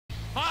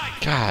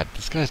God,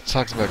 this guy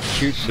talks about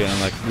cute shit.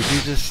 I'm like, would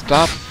you just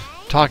stop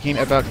talking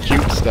about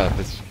cute stuff?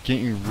 It's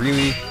getting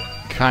really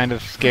kind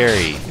of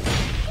scary.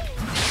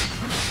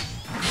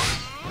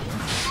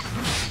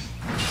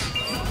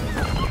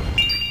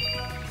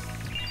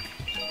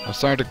 I'm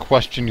starting to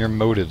question your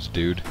motives,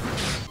 dude.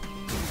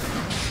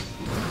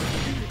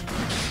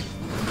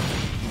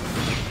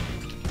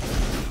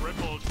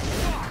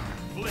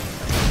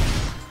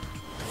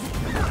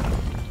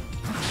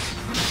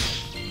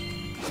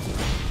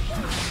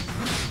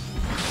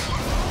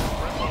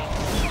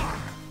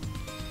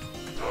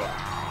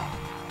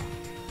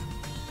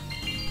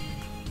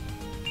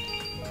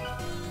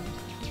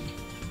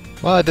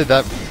 Well, I did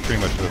that pretty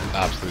much with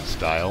absolute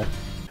style.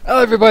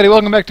 Hello everybody,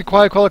 welcome back to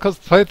Koala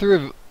playthrough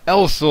of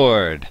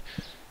Elsword.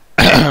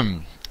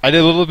 I did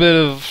a little bit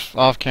of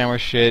off-camera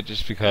shit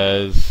just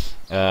because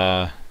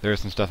there was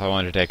some stuff I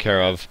wanted to take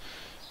care of.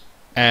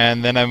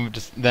 And then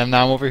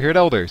now I'm over here at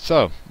Elder.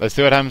 So, let's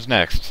see what happens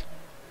next.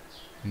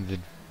 In the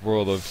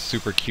world of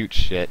super cute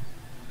shit.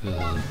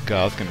 Ugh,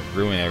 God, that's gonna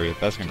ruin everything.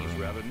 That's gonna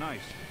ruin rather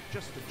nice.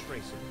 Just a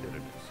trace of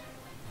bitterness.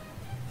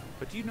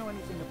 But do you know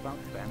anything about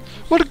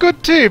Banthus? What a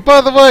good tea, by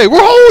the way!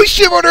 We're holy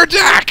shit, we're under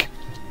attack!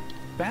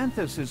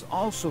 Banthus is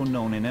also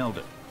known in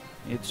Elder.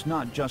 It's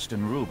not just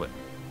in Reuben.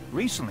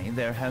 Recently,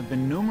 there have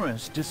been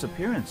numerous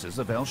disappearances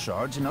of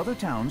Elshards in other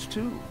towns,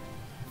 too.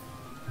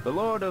 The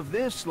lord of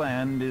this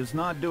land is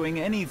not doing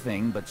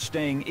anything but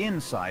staying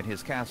inside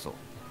his castle.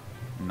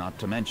 Not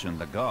to mention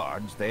the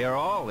guards, they are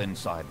all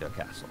inside their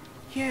castle.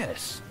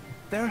 Yes,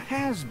 there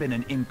has been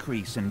an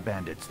increase in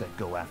bandits that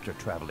go after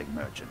traveling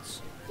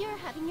merchants. You're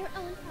having your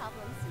own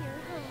problems here,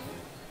 huh?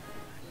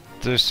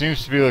 There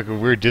seems to be like a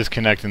weird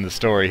disconnect in the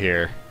story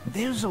here.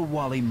 There's a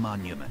Wally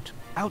monument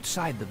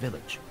outside the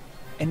village,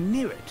 and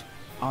near it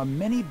are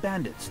many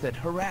bandits that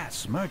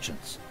harass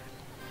merchants.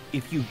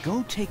 If you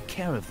go take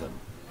care of them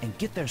and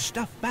get their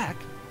stuff back,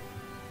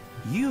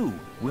 you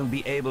will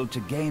be able to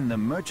gain the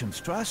merchants'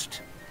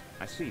 trust.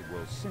 I see.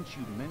 Well, since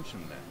you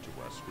mentioned that to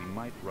us, we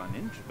might run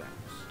into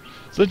bandits.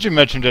 Since you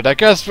mentioned it, I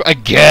guess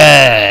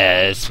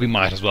we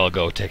might as well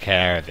go take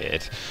care of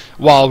it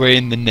while we're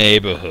in the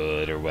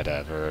neighborhood or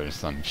whatever, or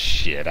some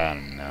shit, I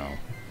don't know.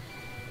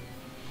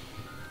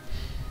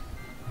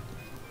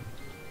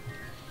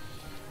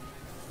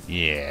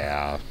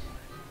 Yeah.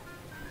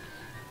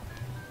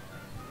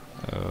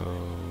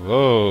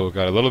 Oh,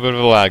 got a little bit of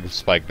a lag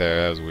spike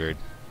there, that was weird.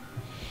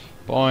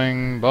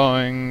 Boing,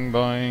 boing,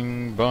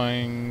 boing,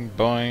 boing,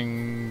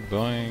 boing,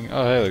 boing.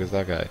 Oh, hey, look, it's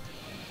that guy.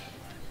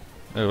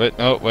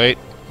 Oh,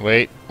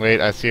 wait,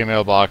 I see a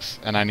mailbox,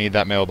 and I need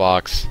that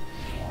mailbox.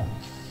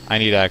 I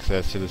need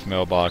access to this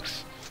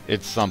mailbox.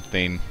 It's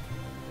something.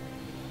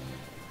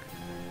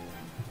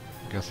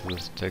 Guess I'll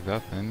just take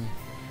that then.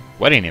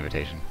 Wedding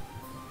invitation.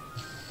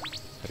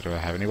 Do I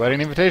have any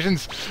wedding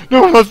invitations?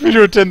 No one wants me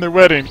to attend their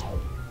wedding.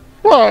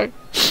 Why?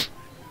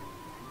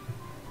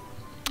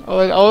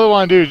 All I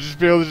want to do is just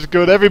be able to just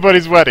go to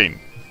everybody's wedding.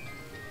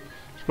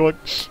 Just go like,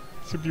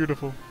 so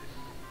beautiful.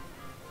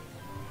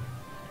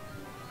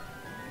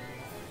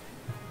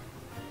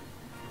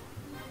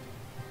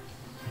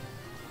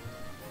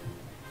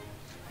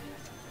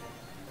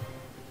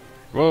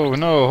 Whoa,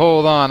 no,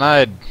 hold on,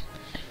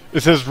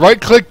 it says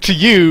right-click to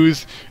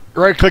use,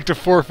 right-click to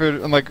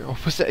forfeit. I'm like,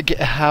 what's that?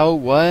 How?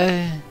 What?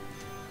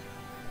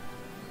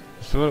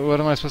 So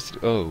what am I supposed to do?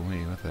 Oh,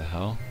 wait, what the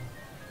hell?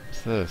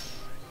 What's this?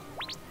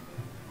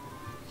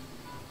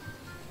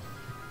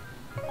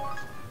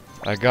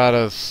 I got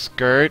a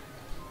skirt.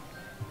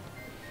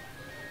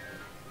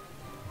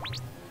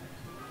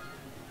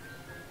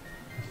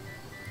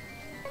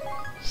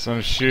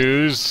 Some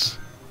shoes.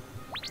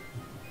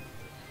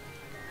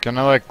 Can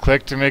I like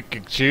click to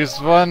choose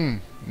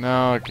one?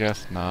 No, I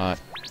guess not.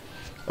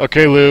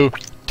 Okay, Lou,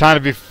 time to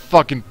be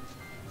fucking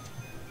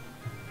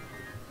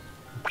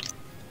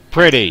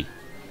pretty.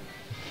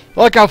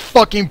 Look how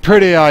fucking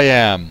pretty I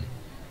am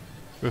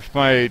with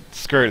my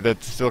skirt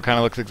that still kind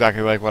of looks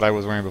exactly like what I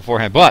was wearing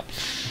beforehand, but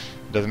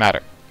it doesn't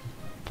matter.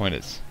 Point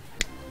is,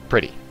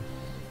 pretty.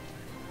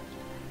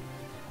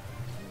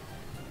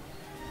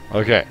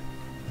 Okay.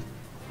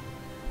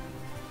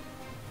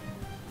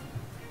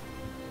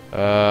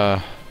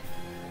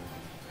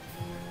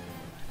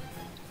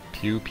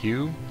 Pew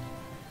pew.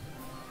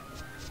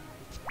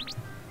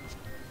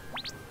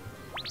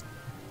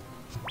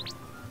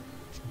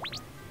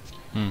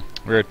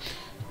 Weird.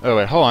 Oh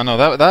wait, hold on.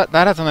 No, that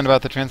has something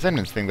about the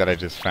transcendence thing that I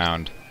just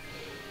found.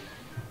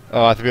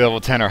 Oh, I have to be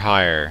level 10 or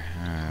higher.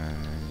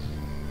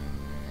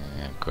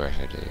 Yeah, of course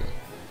I do.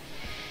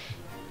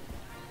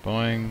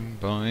 Boing,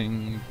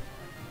 boing.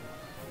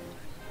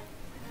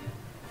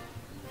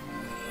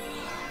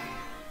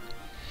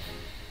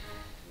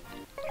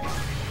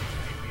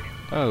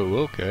 Oh,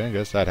 okay, I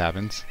guess that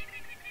happens.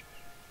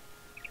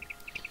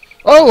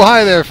 Oh,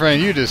 hi there,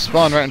 friend. You just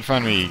spawned right in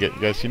front of me.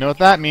 Guess you know what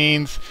that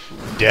means.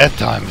 Death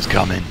time is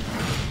coming.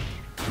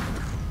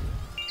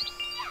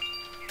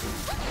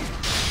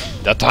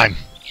 Death time.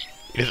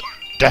 It is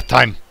death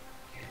time.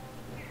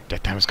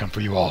 Death time has come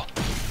for you all.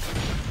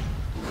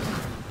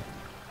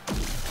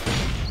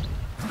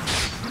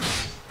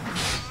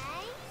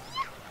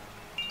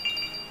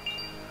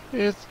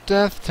 It's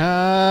death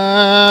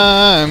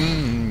time.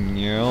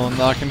 You're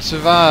not gonna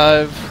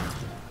survive.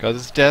 Cause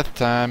it's death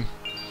time.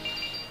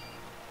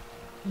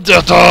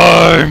 Death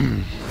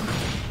time!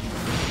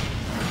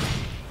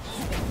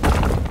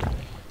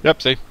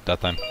 Yep, see?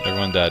 Death time.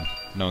 Everyone dead.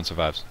 No one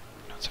survives.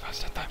 No one survives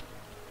death time.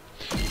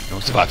 No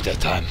one survives death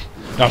time.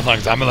 Not as long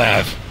as I'm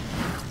alive.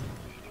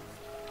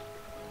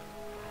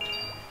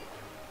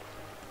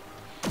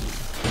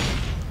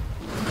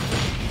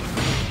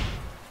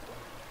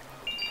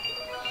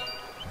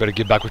 Better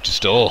give back what you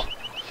stole.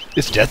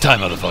 It's death time,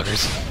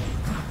 motherfuckers.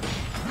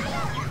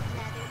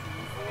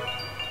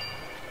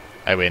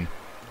 I win.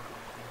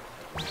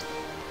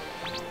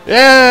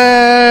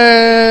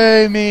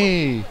 Yay,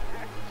 me!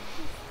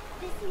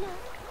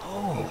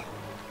 Oh,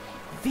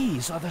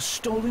 these are the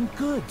stolen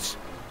goods.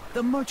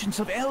 The merchants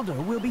of Elder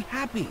will be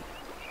happy.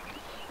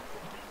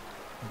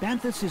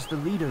 Banthus is the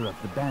leader of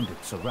the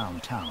bandits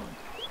around town.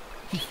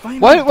 He finally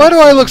Why do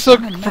I look so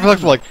unimaginable.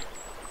 perplexed? Like,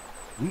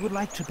 We would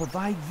like to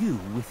provide you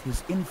with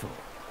his info.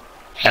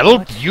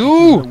 help But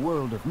you? in the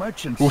world of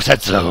merchants, Who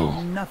said so?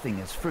 nothing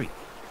is free.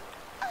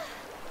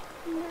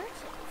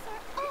 Merchants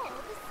are all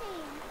the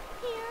same,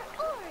 here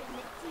or in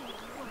the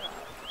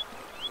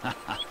demon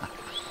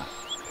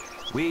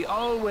world. We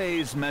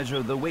always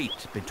measure the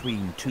weight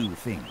between two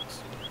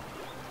things.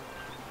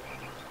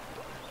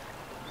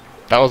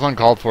 That was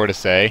uncalled for to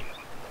say.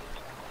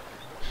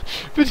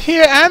 But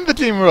here and the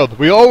Team World,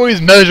 we always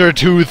measure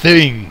two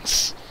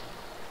things.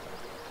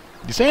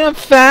 You say I'm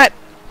fat?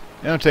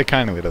 I don't take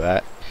kindly to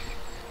that.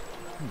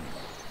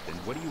 Then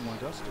what do you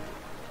want us to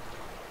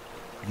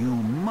do? You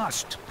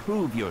must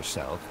prove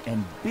yourself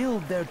and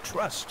build their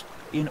trust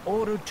in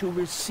order to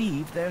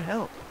receive their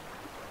help.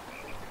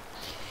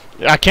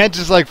 I can't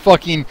just like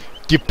fucking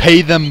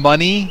pay them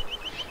money.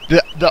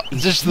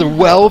 Just the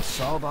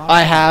wealth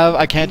I have,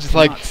 I can't just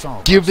like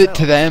give it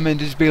to them and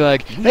just be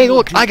like, hey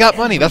look, I got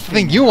money. That's the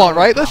thing you want,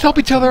 right? Let's help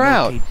each other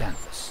out.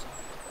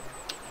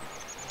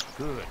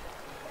 Good.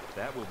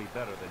 That will be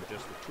better than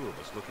just the two of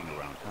us looking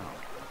around town.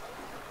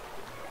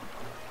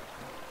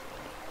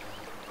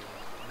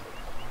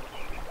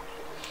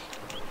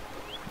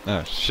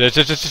 Oh shit,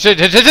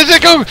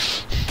 go!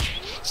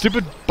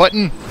 Stupid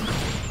button.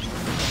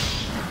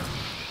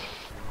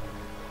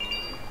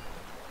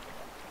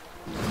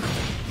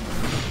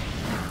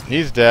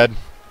 He's dead.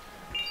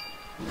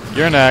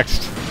 You're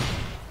next.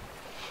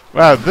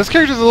 Wow, this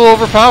character's a little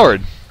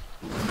overpowered.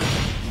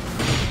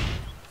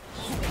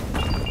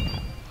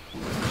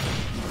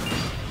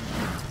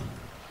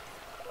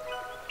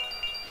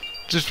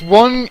 Just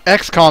one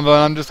X combo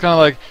and I'm just kinda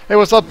like, hey,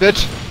 what's up,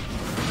 bitch?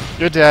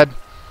 You're dead.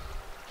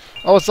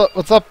 Oh, what's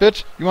up,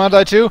 bitch? You wanna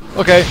die too?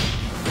 Okay.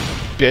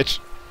 Bitch.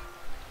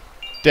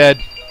 Dead.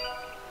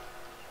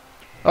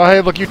 Oh,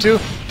 hey, look, you too?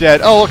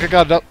 Dead. Oh, look, I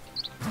got it up.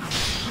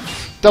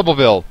 Double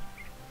bill.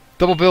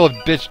 Double bill of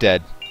bitch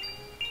dead.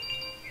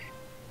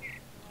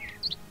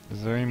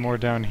 Is there any more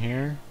down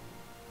here?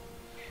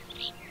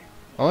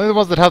 Only the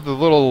ones that have the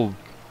little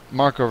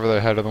mark over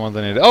their head are the ones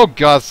I need. Oh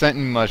god,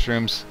 sentin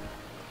mushrooms.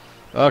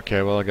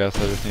 Okay, well I guess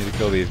I just need to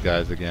kill these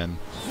guys again.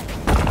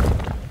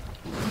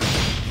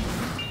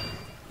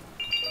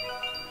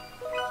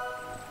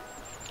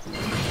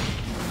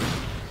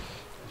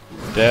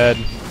 Dead,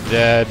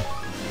 dead,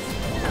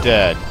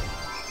 dead.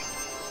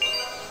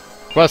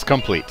 Quest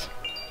complete.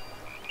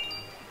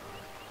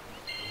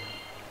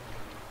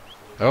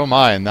 Oh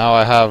my, now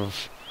I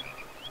have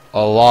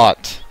a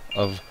lot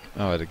of...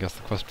 Oh, I guess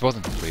the quest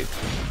wasn't complete.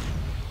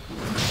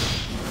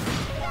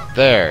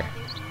 There.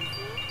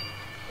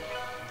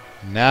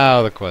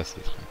 Now the quest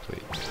is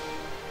complete.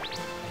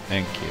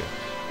 Thank you.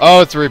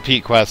 Oh, it's a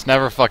repeat quest.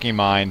 Never fucking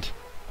mind.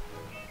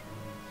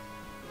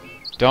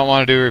 Don't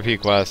want to do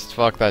repeat quests.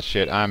 Fuck that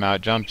shit. I'm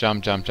out. Jump,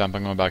 jump, jump, jump.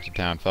 I'm going back to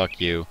town.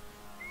 Fuck you.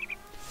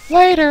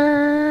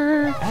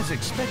 Later! As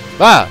expected,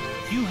 Ah!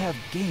 you have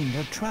gained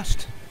their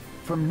trust.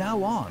 From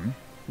now on,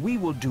 we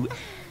will do...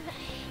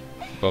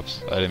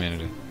 Whoops. I didn't mean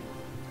to do...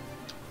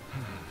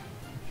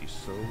 She's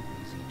so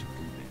easy to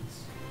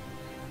convince.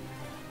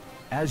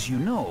 As you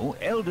know,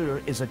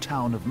 Elder is a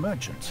town of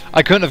merchants.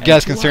 I couldn't have And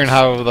guessed to considering us,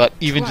 how that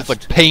even just like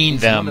trust paying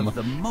is one them of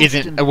the most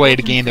isn't a way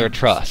to gain their important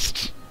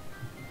trust.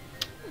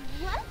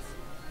 What?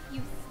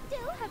 You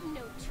still have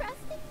no trust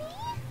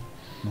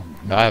in me?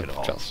 No, I Not at all.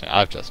 have trust. I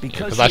have trust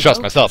because you I trust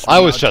helped myself. us I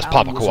when was our just town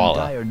Papa was in Koala.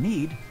 dire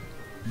need.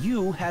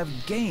 You have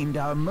gained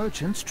our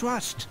merchants'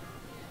 trust.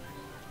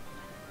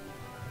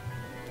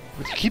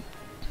 Keep.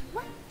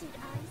 What did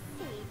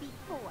I say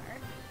before?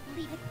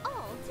 Leave it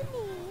all to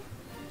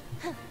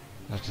me.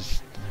 I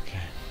just okay.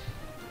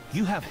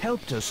 You have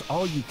helped us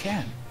all you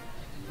can.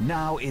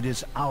 Now it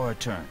is our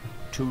turn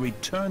to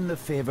return the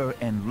favor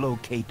and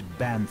locate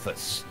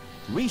Banthus.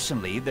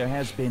 Recently, there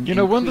has been You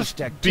know, wouldn't this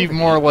increased be activity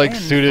more like and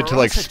suited to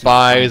like ferocity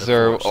spies from the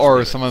or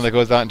forest someone spirits, that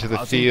goes out into the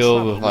causing field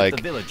trouble with the like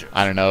villagers.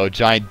 I don't know,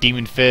 giant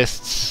demon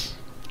fists?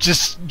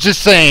 Just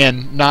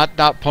saying, not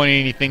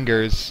pointing any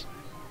fingers.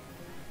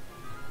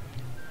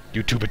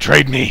 You two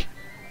betrayed me.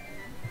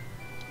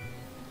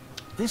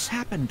 This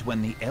happened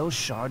when the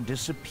Elshard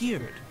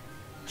disappeared.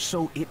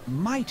 so it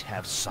might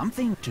have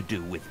something to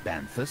do with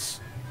Banthus.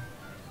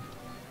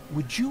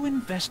 Would you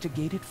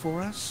investigate it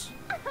for us?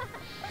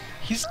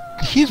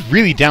 He's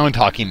really down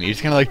talking me.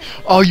 He's kind of like,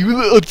 oh, you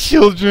little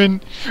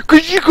children,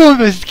 could you go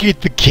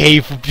investigate the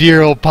cave for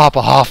dear old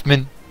Papa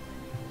Hoffman?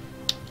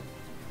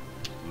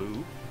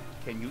 Lou,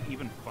 can you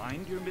even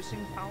find your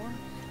missing power?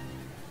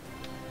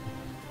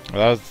 Well,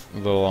 that was a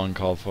little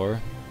uncalled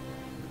for.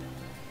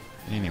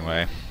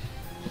 Anyway.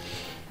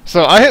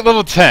 So, I hit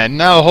level 10,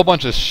 now a whole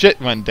bunch of shit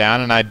went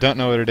down, and I don't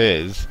know what it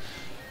is.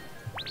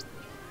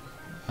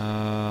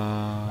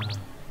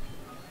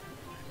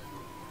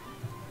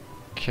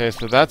 Okay,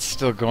 so that's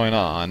still going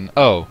on.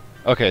 Oh,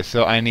 okay,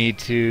 so I need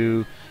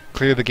to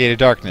clear the Gate of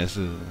Darkness.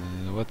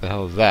 What the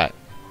hell is that?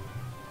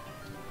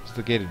 What's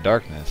the Gate of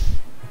Darkness?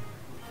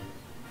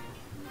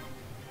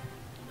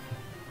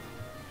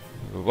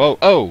 Whoa,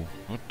 oh!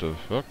 What the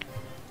fuck?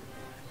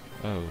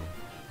 Oh.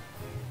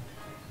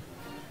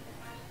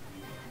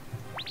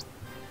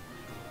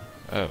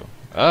 Oh.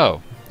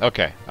 Oh!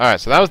 Okay. Alright,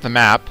 so that was the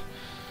map.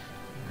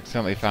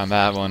 Accidentally found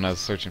that one. I was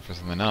searching for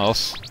something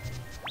else.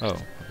 Oh,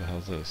 what the hell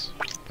is this?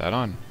 That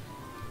on?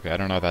 Okay, I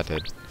don't know what that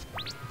did.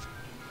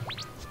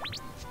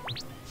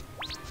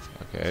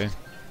 Okay.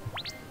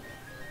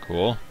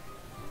 Cool.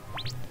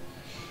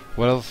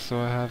 What else do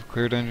I have?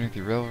 Cleared entering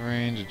through rail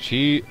range.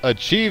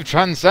 Achieve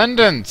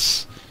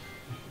transcendence!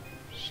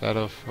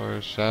 Shadow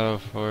Force, Shadow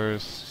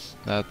Force.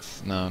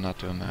 That's... no, not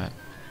doing that.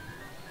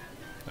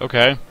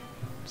 Okay.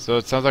 So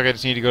it sounds like I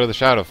just need to go to the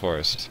Shadow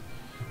Forest.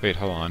 Wait,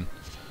 hold on.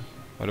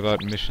 What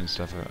about mission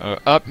stuff?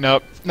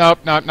 Nope. Nope,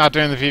 not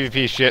doing the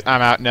PvP shit.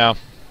 I'm out, no.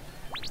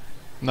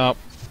 Nope.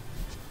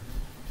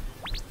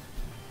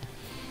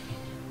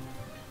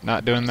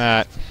 Not doing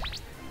that.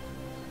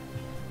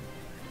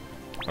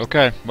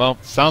 Okay, well,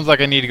 sounds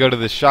like I need to go to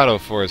the Shadow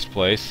Forest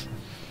place.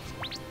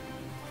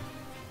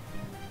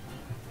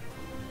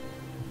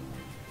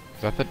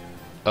 Is that the...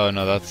 oh,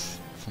 no, that's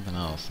something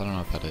else. I don't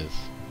know what that is.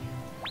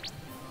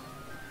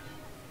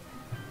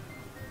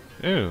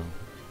 Ew.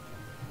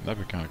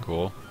 That'd be kind of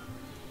cool.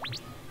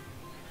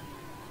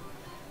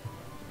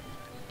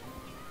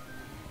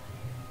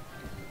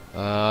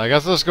 I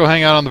guess let's go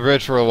hang out on the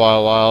bridge for a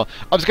while.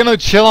 I'm just gonna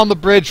chill on the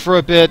bridge for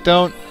a bit.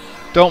 Don't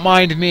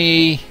mind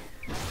me.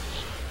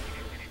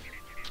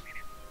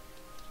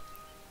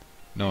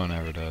 No one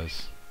ever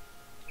does.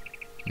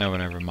 No one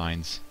ever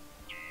minds.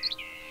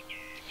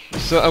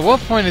 So at what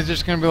point is it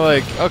just gonna be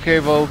like,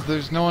 okay, well,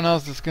 there's no one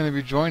else that's gonna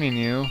be joining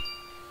you.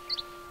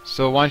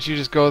 So why don't you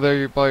just go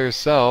there by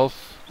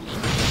yourself?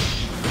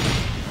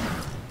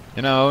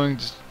 You know, and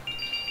just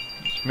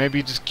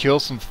maybe just kill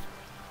some.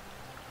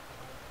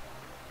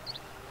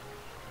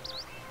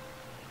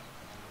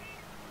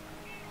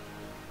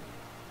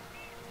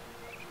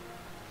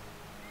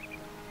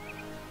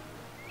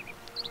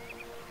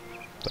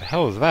 The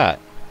hell is that?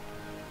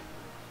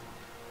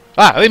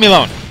 Ah, leave me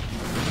alone!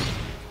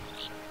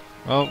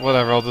 Well,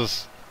 whatever, I'll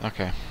just...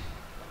 okay.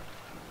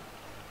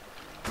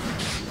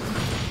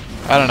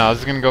 I don't know, I was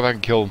just gonna go back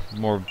and kill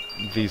more of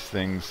these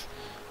things.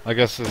 I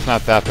guess it's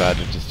not that bad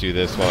to just do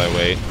this while I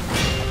wait.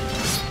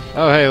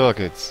 Oh, hey, look,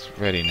 it's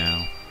ready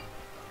now.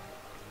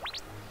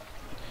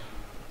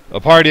 A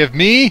party of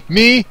me,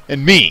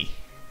 and me!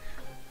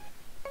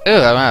 Ew,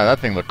 that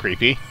thing looked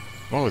creepy.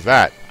 What was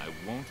that? I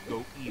won't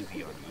go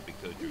easy on you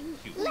because you're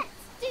cute. Let's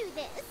do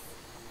this.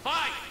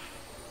 Fight!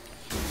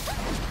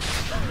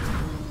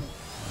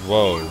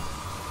 Whoa.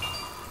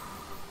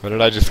 What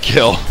did I just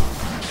kill?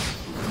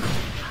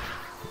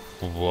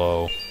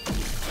 Whoa.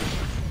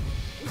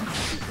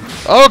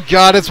 Oh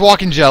god, it's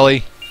walking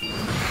jelly.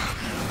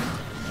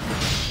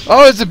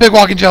 Oh, it's a big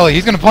walking jelly.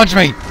 He's gonna punch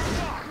me.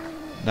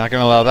 Not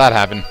gonna allow that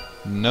happen.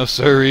 No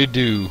sirree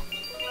do.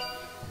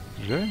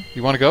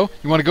 You wanna go?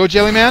 You wanna go,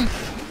 Jelly Man?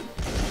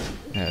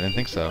 Yeah, I didn't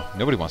think so.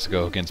 Nobody wants to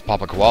go against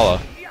Papa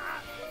Koala.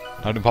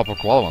 Not even Papa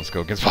Koala wants to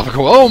go against Papa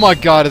Koala. Oh my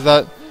god, is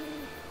that...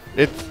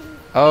 it's...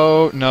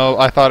 oh, no,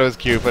 I thought it was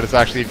cute, but it's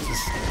actually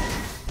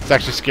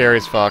scary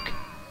as fuck.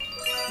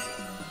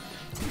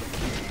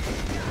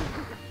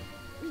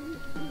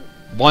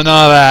 Well,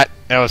 none of that.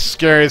 That was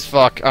scary as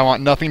fuck. I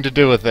want nothing to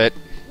do with it.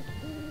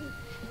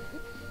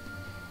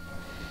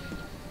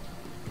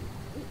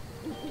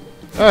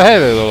 Oh, hey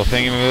there, little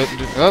thing.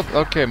 Oh,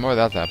 okay, more of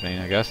that's happening,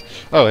 I guess.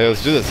 Oh, hey,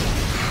 let's do this.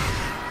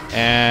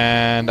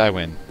 And I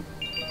win.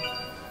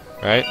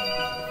 Right?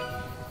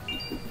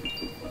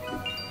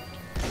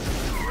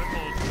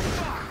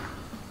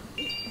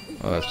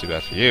 Well, that's too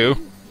bad for you.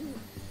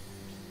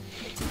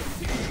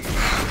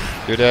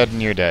 You're dead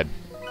and you're dead.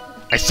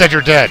 I said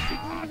you're dead!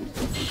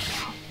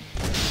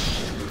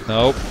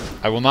 Nope.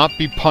 I will not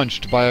be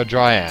punched by a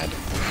dryad.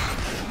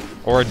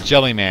 Or a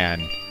jelly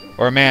man.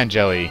 Or a man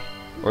jelly.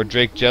 Or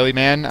Drake Jelly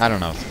Man? I don't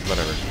know.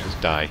 Whatever.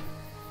 Just die.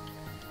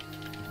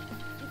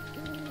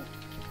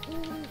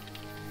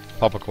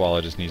 Papa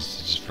Koala just needs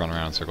to just run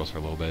around in circles for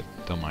a little bit.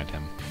 Don't mind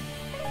him.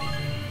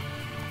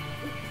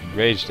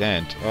 Enraged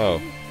Ant.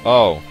 Oh.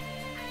 Oh.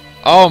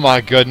 Oh my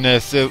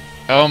goodness.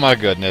 Oh my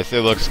goodness. It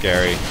looks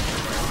scary.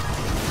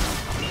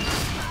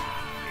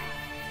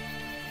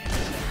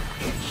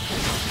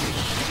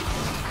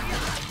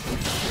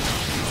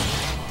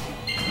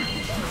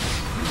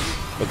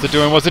 What's it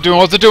doing? What's it doing?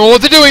 What's it doing?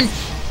 What's it doing?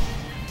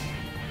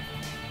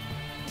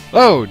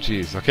 Oh,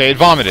 jeez. Okay, it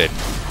vomited.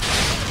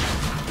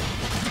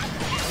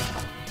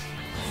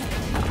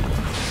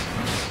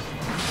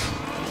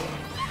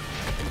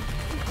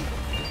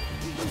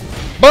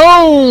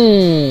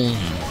 Boom!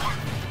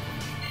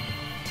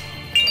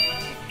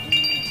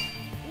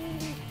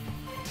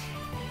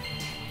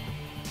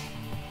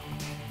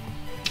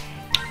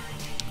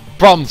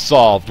 Problem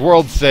solved.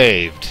 World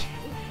saved.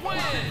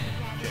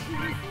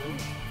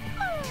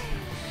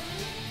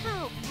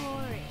 How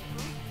boring.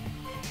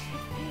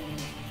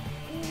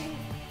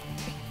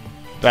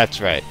 That's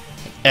right.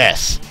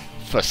 S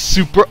for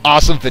super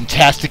awesome,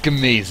 fantastic,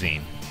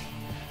 amazing.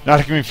 Not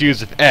to be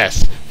confused with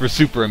S for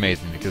super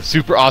amazing, because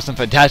super awesome,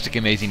 fantastic,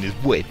 amazing is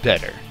way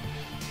better.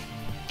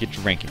 Get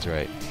your rankings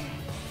right.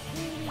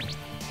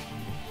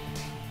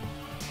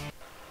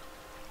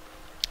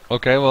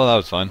 Okay, well that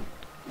was fun.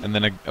 And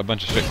then a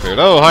bunch of shit cleared.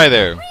 Oh, hi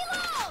there!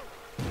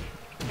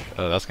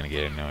 Oh, that's gonna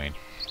get annoying.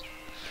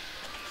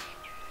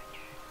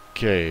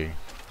 Okay.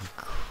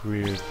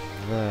 Clear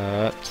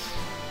that.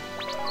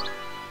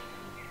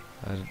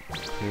 I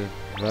cleared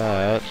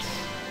that.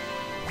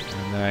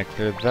 And then I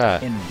cleared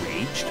that.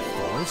 Enraged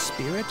forest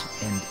spirit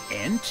and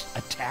Ent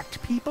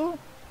attacked people?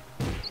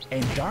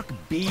 And dark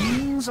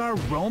beings are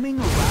roaming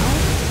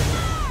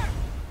around?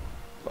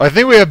 I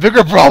think we have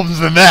bigger problems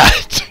than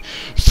that!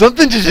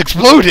 Something just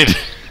exploded!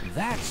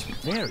 That's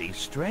very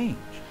strange.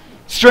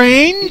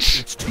 Strange?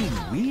 It's too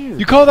weird.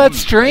 You call that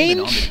to be blaming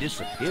on strange? the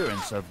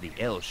disappearance of the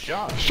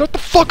Elsword. Shut the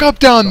fuck up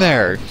down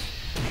there!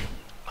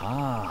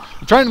 Ah,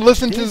 I'm trying to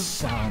listen this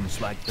sounds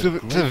like the to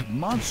great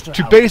monster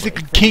to basic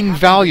outbreak that King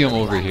happened Valium in the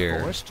over Black here.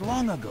 Forest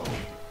long ago.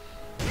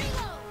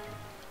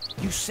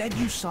 You said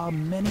you saw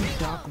many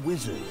dark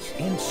wizards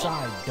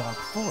inside Dark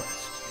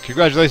Forest.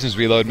 Congratulations,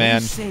 Reload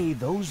Man. They say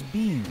those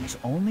beings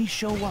only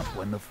show up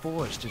when the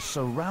forest is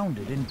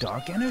surrounded in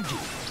dark energy.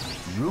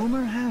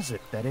 Rumor has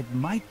it that it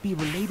might be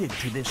related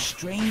to this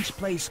strange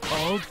place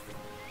called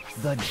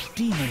the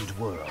Demon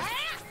World.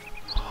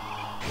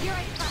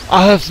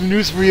 I'll have some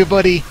news for you,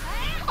 buddy.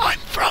 I'm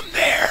from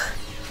there.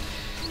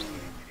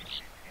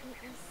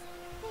 It was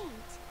faint,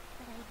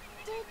 but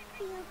I did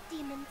feel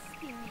demon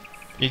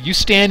spirits. Are you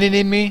standing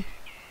in me?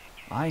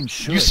 I'm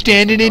sure You it was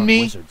standing the in dark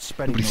me? wizard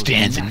spreading Nobody those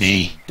stands in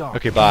me. nasty dark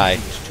Okay, bye.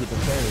 energies to the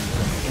fairies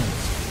and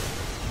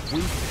imps.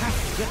 We have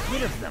to get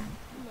rid of them.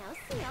 Now,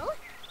 Seal,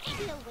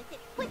 deal with it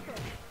quicker.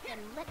 Then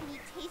let me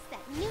taste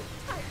that new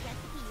tart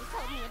recipe you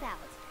told me about.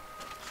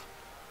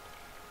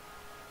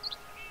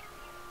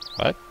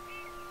 What?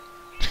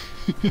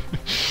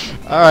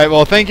 Alright,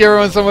 well, thank you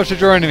everyone so much for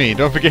joining me.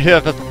 Don't forget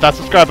to hit that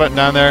subscribe button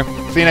down there.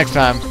 See you next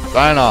time.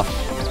 Signing off.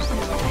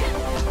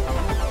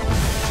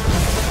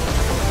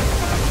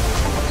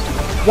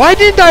 Why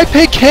didn't I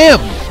pick him?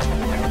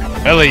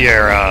 Ellie,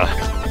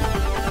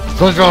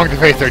 something's wrong with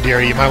your face there,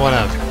 dearie. You might want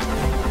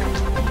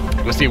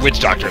to go see a witch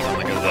doctor or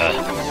something, because,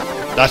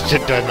 that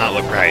shit does not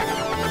look right.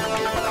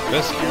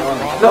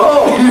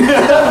 No!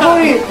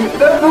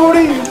 That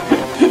booty!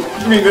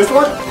 You mean this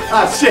one?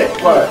 Ah, shit.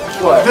 What?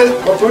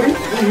 What booty?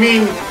 You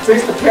mean,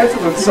 thanks to pants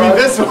on the side? You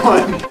mean this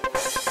one?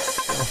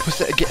 What's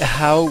that?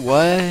 How?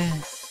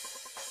 What?